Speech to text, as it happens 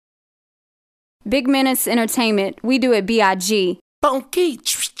Big Menace Entertainment, we do it B.I.G. Funky,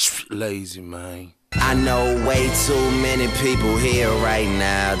 lazy man. I know way too many people here right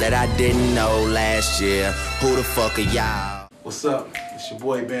now that I didn't know last year. Who the fuck are y'all? What's up? It's your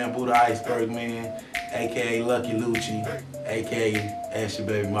boy Bamboo the Iceberg Man, aka Lucky Lucci, aka Ask Your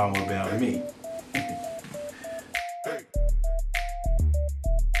Baby Mama About Me.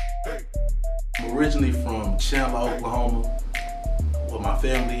 I'm originally from Chandler, Oklahoma, where my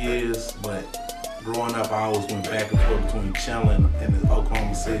family is, but growing up I always went back and forth between Chandler and the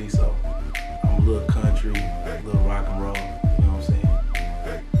Oklahoma City, so I'm a little country, a little rock and roll, you know what I'm saying?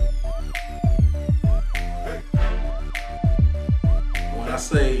 When I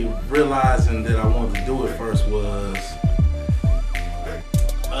say realizing that I wanted to do it first was,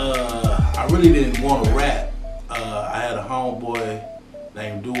 I really didn't want to rap. I had a homeboy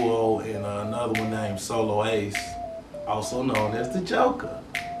named Duo and another one named Solo Ace, also known as the Joker,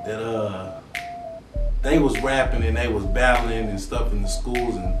 that they was rapping and they was battling and stuff in the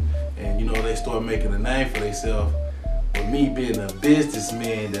schools, and you know, they started making a name for themselves. But me being a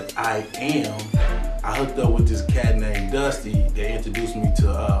businessman that I am, I hooked up with this cat named Dusty that introduced me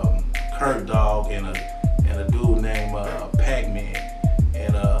to Kurt Dog and a dude named Pac-Man.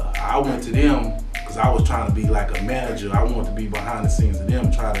 And I went to them because I was trying to be like a manager. I wanted to be behind the scenes of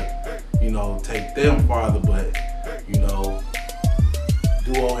them, try to, you know, take them farther. But, you know,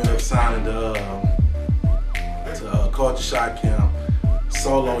 Duo ended up signing to Culture Shock Camp.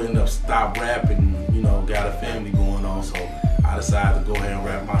 Solo ended up stopped rapping, you know, got a family going on, so I decided to go ahead and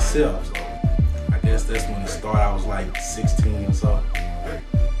rap myself. So I guess that's when it started. I was like 16 or so.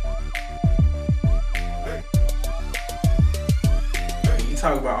 You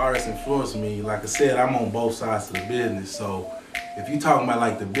talk about artists influencing me, like I said, I'm on both sides of the business. So if you talking about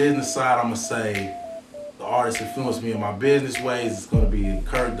like the business side, I'm gonna say the artist influenced me in my business ways. It's gonna be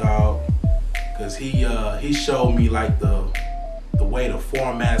Kurt Dog, because he showed me like the way to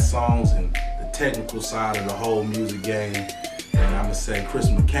format songs and the technical side of the whole music game. And I'm gonna say Chris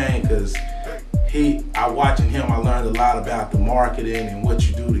McCain, because watching him, I learned a lot about the marketing and what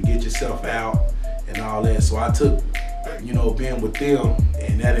you do to get yourself out and all that. So I took, you know, being with them,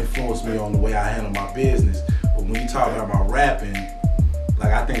 and that influenced me on the way I handle my business. But when you talk about my rapping,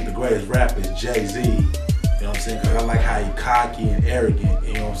 like, I think the greatest rapper is Jay-Z, you know what I'm saying? Because I like how he cocky and arrogant,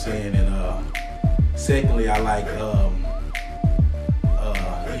 you know what I'm saying? And secondly, I like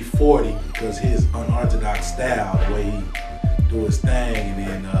E40, because his unorthodox style, the way he do his thing. And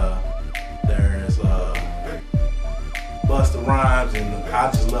then there's Busta Rhymes, and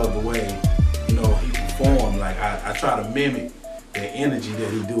I just love the way, you know, he perform. Like, I try to mimic the energy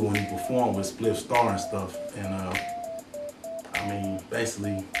that he do when he perform with Spliff Star and stuff. And I mean,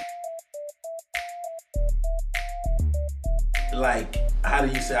 basically, like, how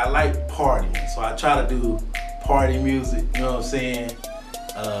do you say, I like partying, so I try to do party music, you know what I'm saying?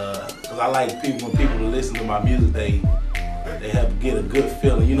 Cause I like when people listen to my music, they have to get a good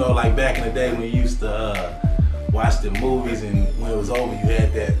feeling. You know, like back in the day when you used to watch the movies, and when it was over, you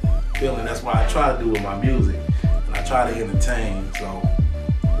had that feeling. That's what I try to do with my music, and I try to entertain. So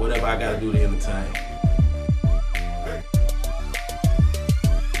whatever I gotta do to entertain.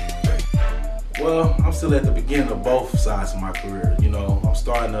 Well, I'm still at the beginning of both sides of my career. You know, I'm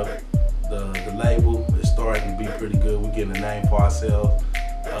starting up the label. It's starting to be pretty good. We're getting a name for ourselves.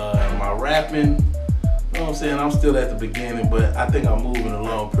 My rapping, you know what I'm saying, I'm still at the beginning, but I think I'm moving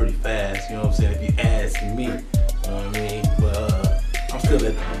along pretty fast, you know what I'm saying, if you ask me, you know what I mean? But I'm still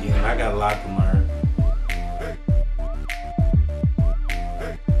at the beginning. I got a lot to learn.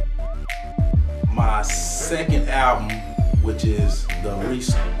 My second album, which is the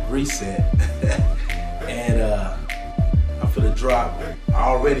Reset, and I'm finna drop, I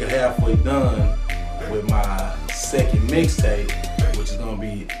already halfway done with my second mixtape, which is gonna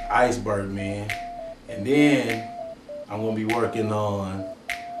be Iceberg Man. And then I'm gonna be working on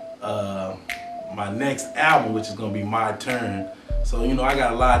my next album, which is gonna be My Turn. So, you know, I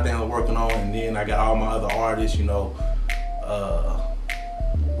got a lot of things I'm working on, and then I got all my other artists, you know,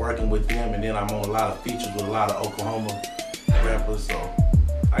 working with them, and then I'm on a lot of features with a lot of Oklahoma rappers, so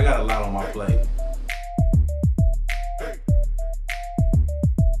I got a lot on my plate.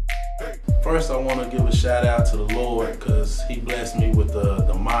 First, I want to give a shout out to the Lord, because He blessed me with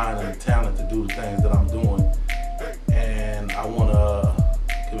the mind and the talent to do the things that I'm doing. And I want to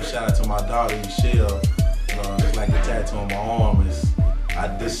give a shout out to my daughter, Michelle. It's like a tattoo on my arm.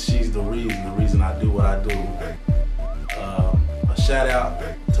 She's the reason I do what I do. A shout out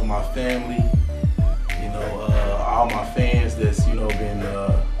to my family, you know, all my fans that's, you know, been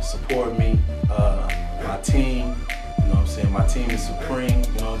supporting me, my team, you know what I'm saying, my team is supreme,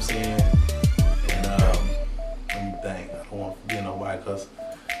 you know what I'm saying. because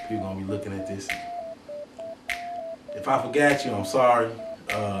people gonna be looking at this. If I forgot you, I'm sorry.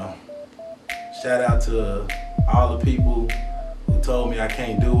 Shout out to all the people who told me I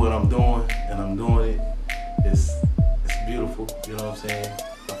can't do what I'm doing, and I'm doing it. It's beautiful, you know what I'm saying?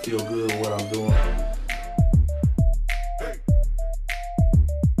 I feel good with what I'm doing.